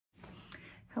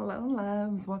Hello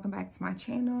loves, welcome back to my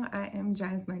channel. I am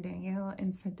Jasmine Danielle,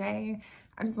 and today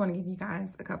I just want to give you guys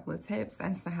a couple of tips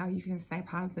as to how you can stay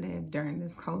positive during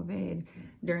this COVID,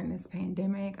 during this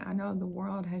pandemic. I know the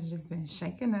world has just been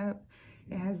shaken up.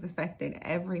 It has affected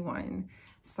everyone.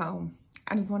 So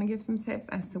I just want to give some tips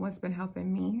as to what's been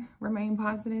helping me remain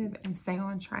positive and stay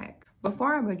on track.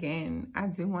 Before I begin, I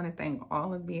do want to thank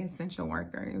all of the essential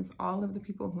workers, all of the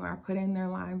people who are putting their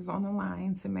lives on the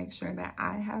line to make sure that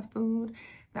I have food,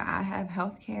 that I have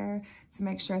health care, to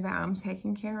make sure that I'm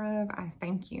taken care of. I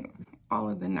thank you. All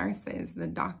of the nurses, the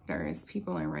doctors,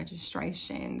 people in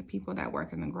registration, the people that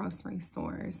work in the grocery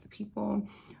stores, the people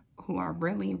who are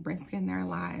really risking their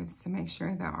lives to make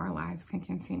sure that our lives can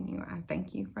continue. I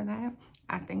thank you for that.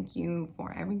 I thank you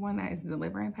for everyone that is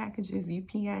delivering packages,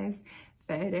 UPS,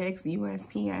 FedEx,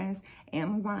 USPS,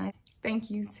 Amazon. Thank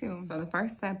you too. So the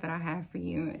first step that I have for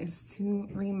you is to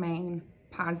remain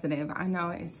positive. I know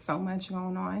it's so much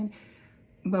going on,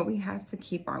 but we have to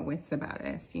keep our wits about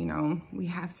us. You know, we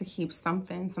have to keep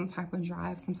something, some type of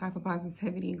drive, some type of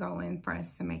positivity going for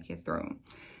us to make it through.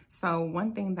 So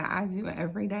one thing that I do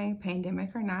every day,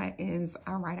 pandemic or not, is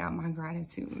I write out my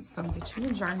gratitude. So get you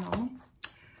a journal,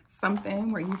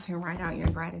 something where you can write out your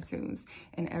gratitudes.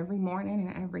 And every morning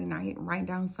and every night, write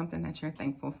down something that you're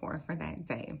thankful for that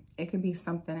day. It could be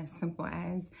something as simple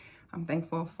as, I'm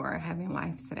thankful for having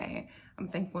life today. I'm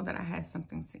thankful that I had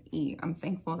something to eat. I'm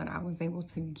thankful that I was able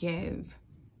to give.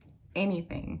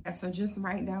 Anything. So just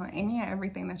write down any and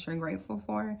everything that you're grateful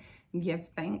for. Give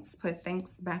thanks. Put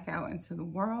thanks back out into the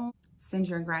world. Send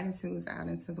your gratitudes out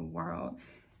into the world.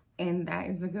 And that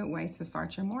is a good way to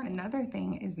start your morning. Another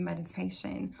thing is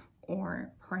meditation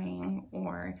or praying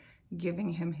or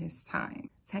giving him his time.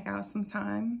 Take out some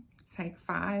time. Take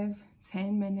 5,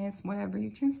 10 minutes, whatever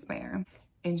you can spare,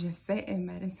 and just sit and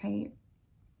meditate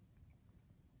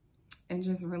and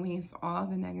just release all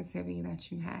the negativity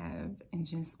that you have and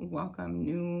just welcome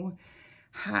new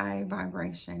high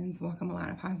vibrations, welcome a lot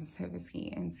of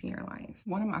positivity into your life.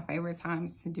 One of my favorite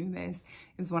times to do this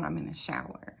is when I'm in the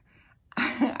shower.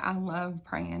 I love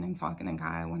praying and talking to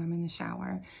God when I'm in the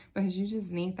shower because you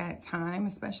just need that time,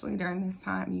 especially during this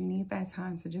time. You need that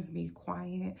time to just be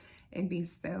quiet and be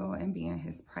still and be in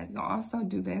his presence. You also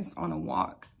do this on a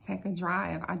walk, take a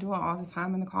drive. I do it all the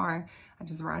time in the car. I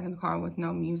just ride in the car with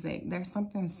no music. There's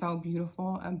something so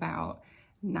beautiful about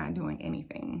not doing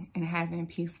anything and having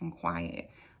peace and quiet.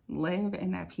 Live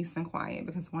in that peace and quiet,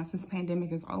 because once this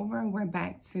pandemic is over, we're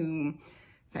back to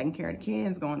taking care of the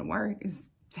kids, going to work. It's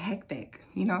hectic,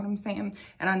 you know what I'm saying?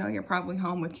 And I know you're probably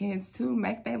home with kids too.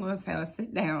 Make that little tail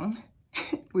sit down.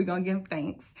 We're gonna give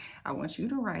thanks. I want you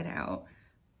to write out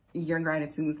your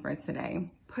gratitudes for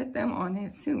today. Put them on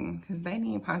it too, because they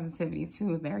need positivity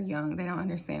too. They're young, they don't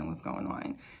understand what's going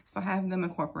on. So have them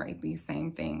incorporate these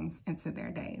same things into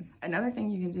their days. Another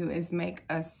thing you can do is make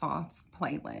a soft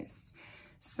playlist.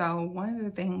 So one of the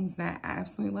things that I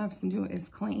absolutely love to do is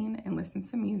clean and listen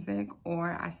to music,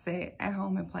 or I sit at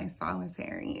home and play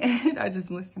solitary and I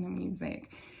just listen to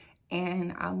music.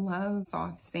 And I love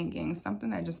soft singing,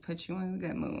 something that just puts you in a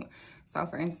good mood. So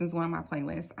for instance, one of my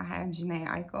playlists, I have Janae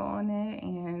Aiko on it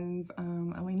and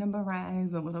Alina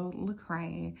Baraz, a little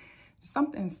Lecrae,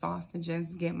 something soft to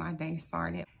just get my day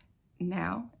started.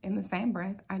 Now, in the same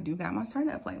breath, I do got my turn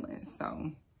up playlist.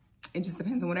 So it just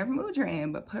depends on whatever mood you're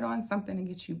in, but put on something to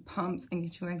get you pumped and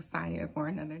get you excited for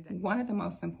another day. One of the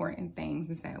most important things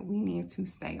is that we need to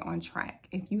stay on track.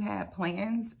 If you have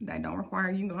plans that don't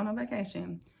require you going on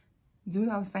vacation, do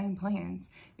those same plans.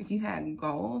 If you had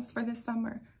goals for this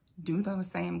summer, do those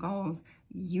same goals.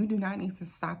 You do not need to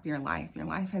stop your life. Your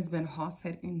life has been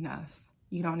halted enough.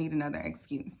 You don't need another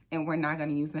excuse. And we're not going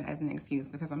to use it as an excuse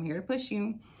because I'm here to push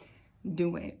you.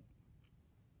 Do it.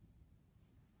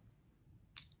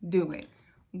 Do it.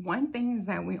 One thing is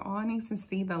that we all need to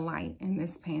see the light in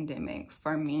this pandemic.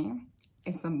 For me,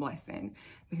 it's a blessing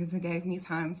because it gave me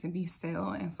time to be still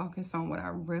and focus on what I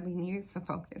really needed to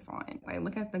focus on. Like,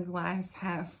 look at the glass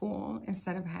half full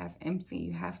instead of half empty.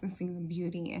 You have to see the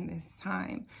beauty in this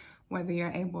time, whether you're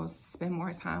able to spend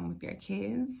more time with your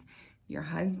kids, your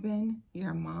husband,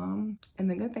 your mom. And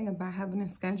the good thing about having a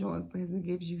schedule is because it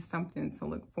gives you something to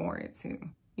look forward to.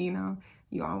 You know,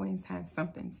 you always have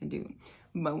something to do.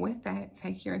 But with that,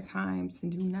 take your time to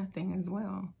do nothing as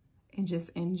well. And just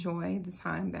enjoy the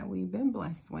time that we've been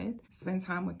blessed with. Spend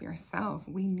time with yourself.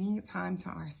 We need time to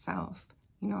ourselves.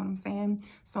 You know what I'm saying?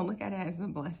 So look at it as a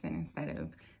blessing instead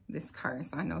of this curse.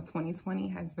 I know 2020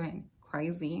 has been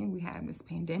crazy. We have this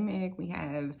pandemic. We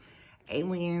have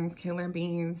aliens, killer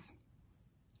bees.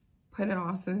 Put it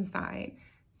all to the side.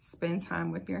 Spend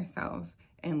time with yourself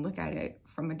and look at it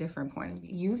from a different point of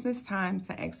view. Use this time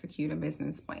to execute a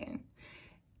business plan.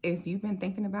 If you've been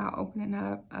thinking about opening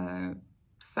up a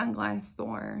sunglass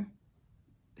store,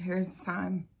 here's the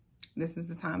time. This is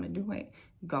the time to do it.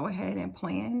 Go ahead and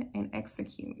plan and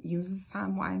execute. Use this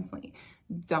time wisely.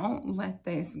 Don't let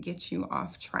this get you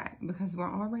off track, because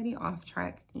we're already off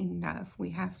track enough. We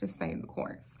have to stay the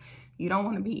course. You don't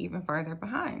want to be even further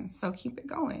behind. So keep it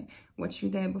going. What you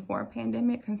did before a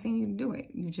pandemic, continue to do it.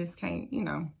 You just can't, you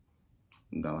know,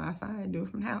 go outside and do it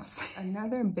from the house.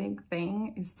 Another big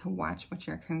thing is to watch what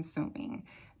you're consuming.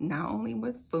 Not only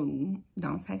with food,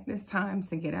 don't take this time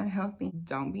to get unhealthy.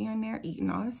 Don't be in there eating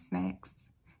all the snacks,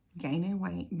 gaining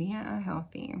weight, being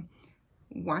unhealthy.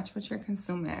 Watch what you're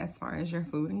consuming as far as your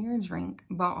food and your drink,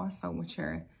 but also what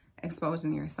you're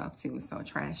exposing yourself to. So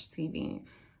trash TV.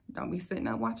 Don't be sitting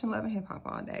up watching Love and Hip Hop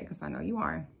all day, because I know you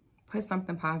are. Put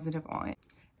something positive on.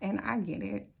 And I get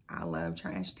it. I love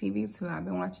trash TV too. I've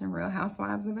been watching Real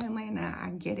Housewives of Atlanta. I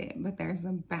get it, but there's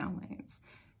a balance.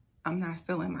 I'm not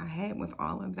filling my head with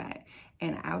all of that.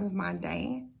 And out of my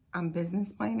day, I'm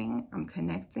business planning, I'm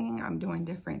connecting, I'm doing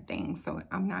different things. So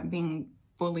I'm not being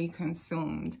fully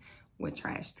consumed with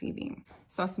trash TV.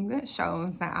 So some good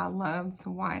shows that I love to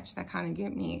watch that kind of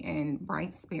get me in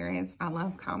bright spirits. I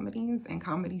love comedies and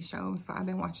comedy shows. So I've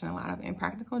been watching a lot of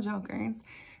Impractical Jokers.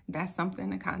 That's something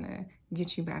to kind of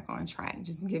get you back on track.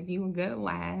 Just give you a good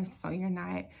laugh so you're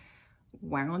not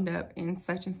wound up in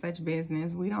such and such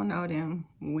business. We don't know them.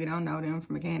 We don't know them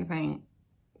from a can of paint.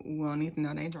 We don't need to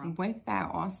know they drunk. With that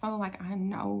also, like, I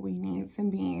know we need to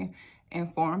be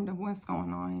informed of what's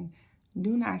going on.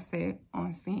 Do not sit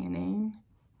on CNN,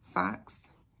 Fox,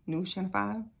 News Channel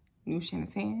 5, News Channel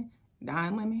 10,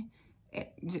 Don Lemon.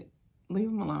 Just leave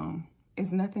them alone.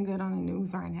 It's nothing good on the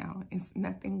news right now. It's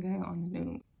nothing good on the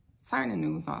news. Turn the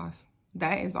news off.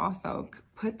 That is also,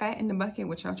 put that in the bucket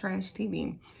with your trash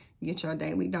TV. Get your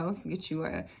daily dose, get you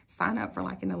a sign up for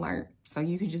like an alert so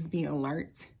you can just be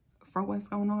alert for what's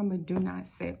going on, but do not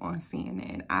sit on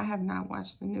CNN. I have not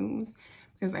watched the news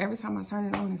because every time I turn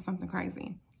it on, it's something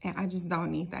crazy. And I just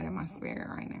don't need that in my spirit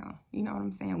right now. You know what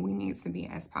I'm saying? We need to be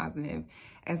as positive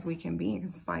as we can be,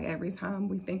 because it's like every time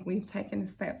we think we've taken a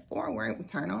step forward, we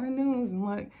turn on the news and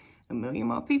look, a million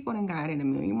more people done got it, a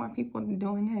million more people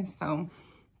doing this. So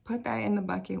put that in the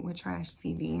bucket with trash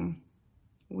TV.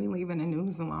 We leaving the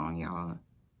news alone, y'all.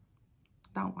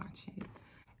 Don't watch it.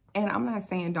 And I'm not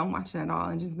saying don't watch it at all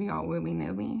and just be all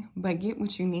willy-nilly, but get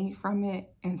what you need from it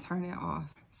and turn it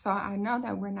off. So I know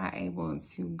that we're not able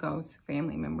to go to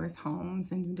family members'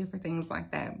 homes and do different things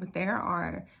like that, but there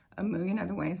are a million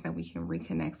other ways that we can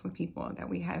reconnect with people that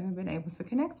we haven't been able to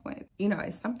connect with. You know,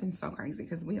 it's something so crazy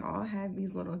because we all have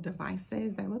these little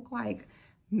devices that look like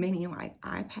mini like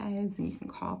iPads, and you can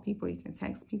call people, you can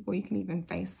text people, you can even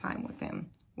FaceTime with them.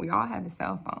 We all have a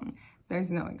cell phone. There's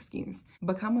no excuse.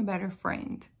 Become a better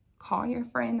friend. Call your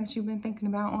friend that you've been thinking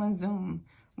about on Zoom.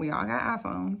 We all got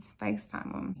iPhones.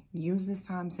 FaceTime them. Use this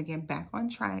time to get back on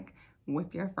track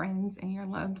with your friends and your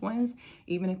loved ones.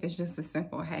 Even if it's just a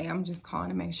simple, hey, I'm just calling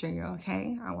to make sure you're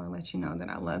okay. I want to let you know that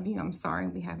I love you. I'm sorry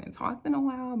we haven't talked in a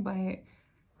while, but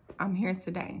I'm here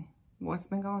today. What's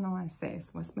been going on, sis?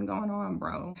 What's been going on,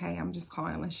 bro? Hey, I'm just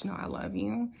calling to let you know I love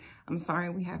you. I'm sorry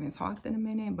we haven't talked in a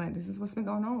minute, but this is what's been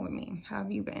going on with me. How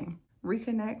have you been?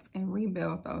 Reconnect and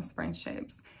rebuild those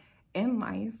friendships. In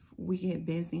life, we get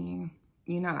busy.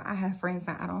 You know, I have friends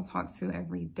that I don't talk to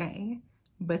every day,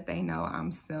 but they know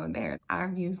I'm still there.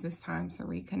 I've used this time to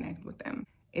reconnect with them.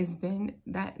 It's been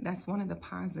that's one of the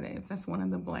positives. That's one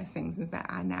of the blessings, is that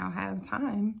I now have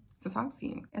time to talk to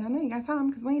you. And I know you got time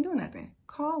because we ain't doing nothing.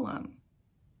 Call them.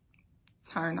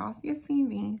 Turn off your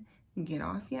TV. Get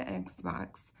off your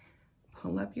Xbox.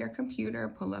 Pull up your computer.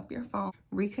 Pull up your phone.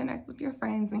 Reconnect with your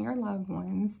friends and your loved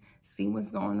ones. See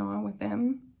what's going on with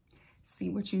them. See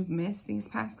what you've missed these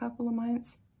past couple of months.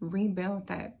 Rebuild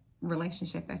that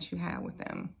relationship that you had with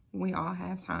them. We all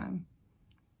have time.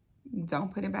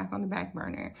 Don't put it back on the back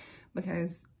burner,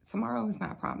 because tomorrow is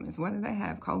not promised. Whether they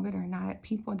have COVID or not,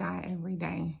 people die every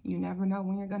day. You never know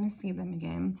when you're going to see them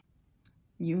again.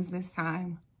 Use this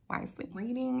time wisely.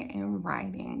 Reading and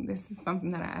writing. This is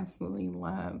something that I absolutely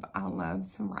love. I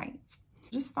love to write.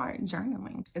 Just start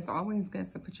journaling. It's always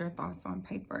good to put your thoughts on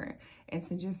paper and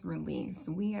to just release.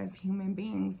 We as human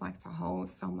beings like to hold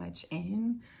so much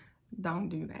in. Don't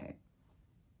do that.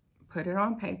 Put it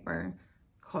on paper.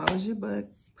 Close your book.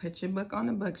 Put your book on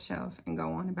the bookshelf and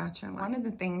go on about your life. One of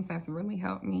the things that's really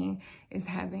helped me is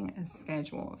having a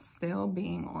schedule, still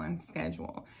being on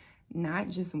schedule. Not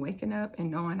just waking up and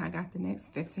knowing I got the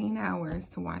next 15 hours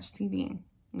to watch TV.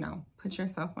 No, put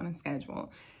yourself on a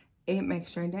schedule. It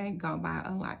makes your day go by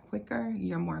a lot quicker.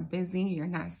 You're more busy. You're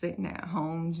not sitting at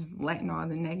home just letting all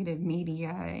the negative media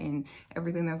and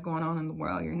everything that's going on in the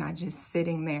world. You're not just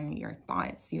sitting there in your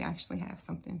thoughts. You actually have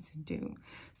something to do.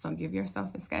 So give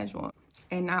yourself a schedule.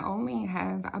 And not only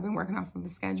have I been working off of a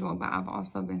schedule, but I've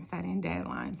also been setting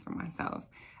deadlines for myself.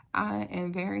 I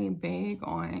am very big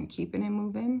on keeping it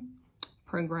moving,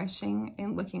 progressing,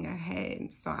 and looking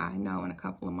ahead. So I know in a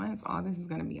couple of months, all this is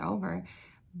going to be over.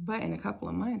 But in a couple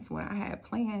of months, what I had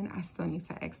planned, I still need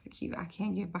to execute. I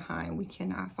can't get behind. We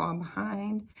cannot fall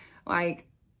behind. Like,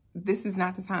 this is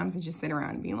not the time to just sit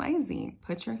around and be lazy.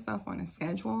 Put yourself on a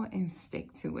schedule and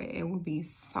stick to it. It will be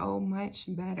so much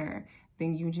better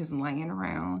than you just laying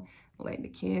around, let the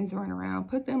kids run around.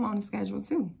 Put them on a schedule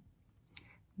too.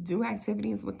 Do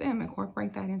activities with them.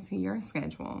 Incorporate that into your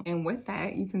schedule. And with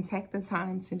that, you can take the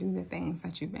time to do the things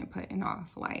that you've been putting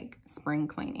off, like spring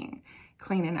cleaning,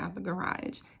 cleaning out the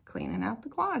garage, cleaning out the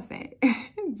closet.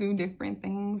 Do different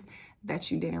things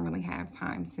that you didn't really have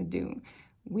time to do.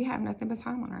 We have nothing but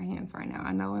time on our hands right now.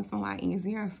 I know it's a lot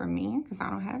easier for me because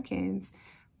I don't have kids,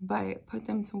 but put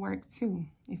them to work too.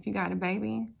 If you got a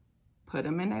baby, put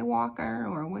them in a walker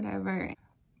or whatever.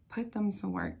 Put them to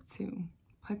work too.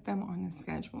 Put them on a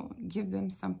schedule. Give them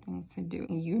something to do.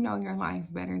 You know your life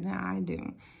better than I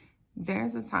do.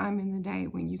 There's a time in the day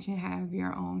when you can have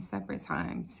your own separate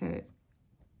time to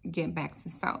get back to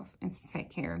self and to take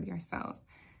care of yourself.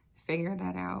 Figure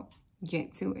that out.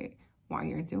 Get to it. While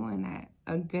you're doing that,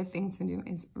 a good thing to do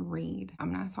is read.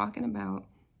 I'm not talking about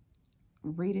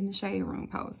reading the Shade Room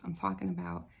post. I'm talking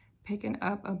about picking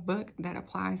up a book that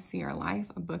applies to your life,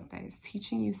 a book that is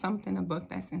teaching you something, a book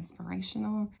that's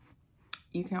inspirational.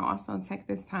 You can also take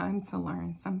this time to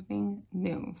learn something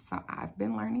new. So I've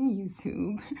been learning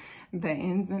YouTube, the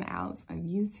ins and outs of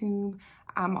YouTube.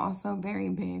 I'm also very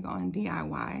big on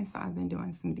DIY. So I've been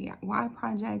doing some DIY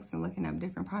projects and looking up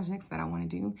different projects that I want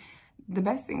to do. The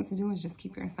best thing to do is just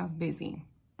keep yourself busy.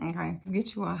 Okay,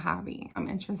 get you a hobby. I'm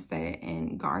interested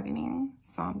in gardening,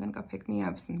 so I'm gonna go pick me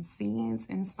up some seeds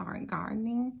and start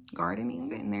gardening.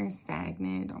 Sitting there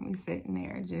stagnant, don't be sitting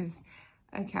there just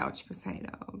a couch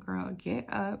potato. Girl, get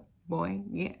up, boy,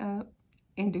 get up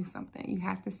and do something. You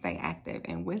have to stay active,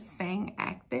 and with staying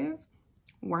active,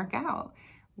 work out.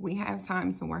 We have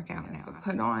time to work out now. So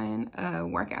put on a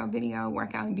workout video,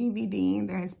 workout DVD.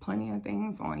 There's plenty of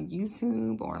things on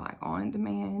YouTube or like on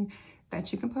demand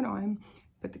that you can put on.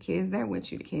 Put the kids there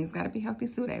with you. The kids got to be healthy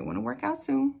too. They want to work out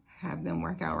too. Have them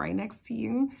work out right next to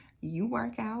you. You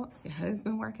work out. Your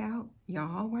husband work out.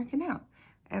 Y'all all working out.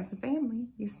 As a family,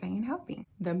 you're staying healthy.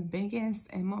 The biggest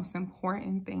and most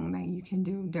important thing that you can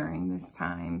do during this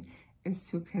time is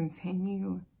to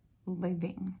continue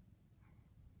living.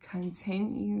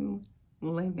 Continue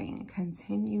living.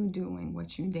 Continue doing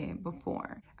what you did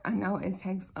before. I know it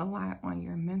takes a lot on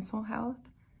your mental health.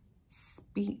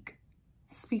 Speak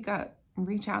up.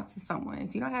 Reach out to someone.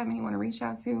 If you don't have anyone to reach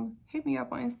out to, hit me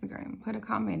up on Instagram. Put a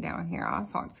comment down here. I'll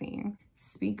talk to you.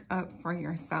 Speak up for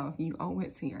yourself. You owe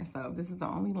it to yourself. This is the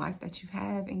only life that you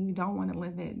have, and you don't want to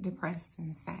live it depressed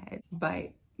and sad.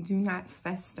 But do not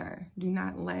fester. Do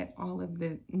not let all of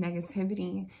the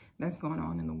negativity that's going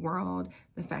on in the world,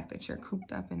 the fact that you're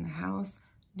cooped up in the house,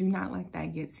 do not let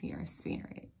that get to your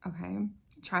spirit, okay?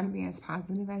 Try to be as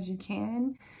positive as you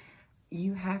can.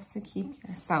 You have to keep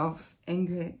yourself in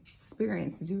good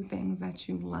spirits. Do things that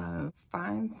you love.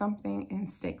 Find something and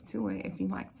stick to it. If you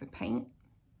like to paint,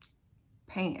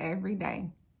 paint every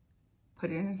day.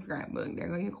 Put it in a scrapbook. There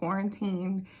go your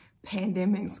quarantine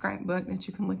pandemic scrapbook that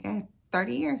you can look at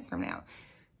 30 years from now.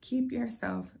 Keep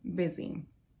yourself busy.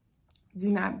 Do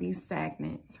not be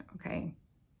stagnant, okay?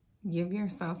 Give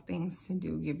yourself things to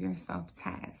do. Give yourself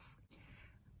tasks.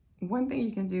 One thing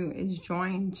you can do is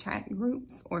join chat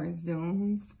groups or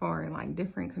Zooms for like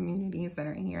different communities that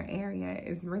are in your area.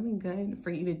 It's really good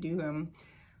for you to do them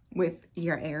with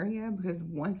your area, because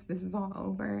once this is all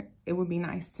over, it would be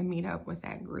nice to meet up with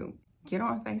that group. Get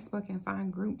on Facebook and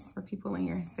find groups for people in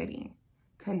your city.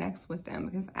 Connect with them,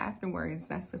 because afterwards,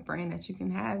 that's a friend that you can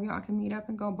have. Y'all can meet up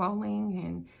and go bowling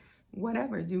and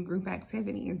whatever, do group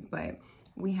activities. But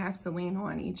we have to lean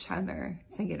on each other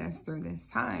to get us through this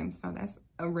time. So that's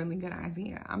a really good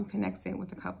idea. I'm connected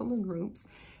with a couple of groups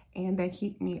and they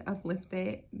keep me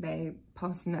uplifted. They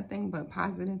post nothing but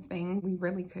positive things. We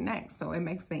really connect. So it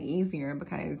makes it easier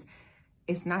because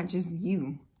it's not just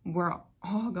you. We're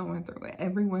all going through it.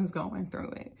 Everyone's going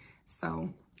through it.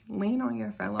 So lean on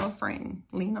your fellow friend.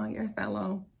 Lean on your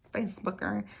fellow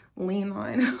Facebooker. Lean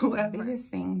on whoever. The biggest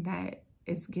thing that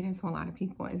is getting to a lot of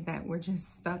people is that we're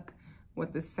just stuck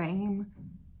with the same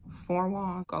 4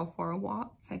 walls. Go for a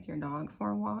walk, take your dog for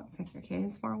a walk, take your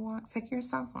kids for a walk, take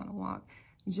yourself on a walk.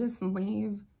 Just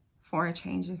leave for a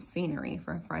change of scenery,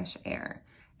 for fresh air,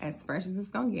 as fresh as it's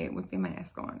gonna get with the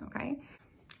mask on, okay?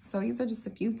 So these are just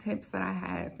a few tips that I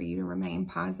had for you to remain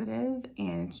positive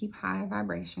and keep high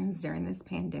vibrations during this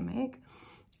pandemic.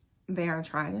 They are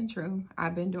tried and true.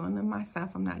 I've been doing them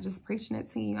myself. I'm not just preaching it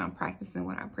to you. I'm practicing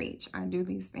what I preach. I do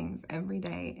these things every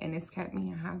day, and it's kept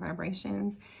me in high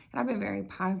vibrations. And I've been very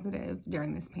positive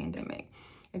during this pandemic.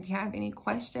 If you have any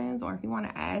questions or if you want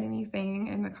to add anything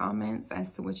in the comments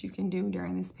as to what you can do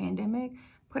during this pandemic,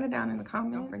 put it down in the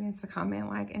comments. Don't forget to comment,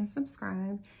 like, and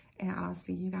subscribe. And I'll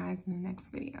see you guys in the next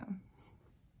video.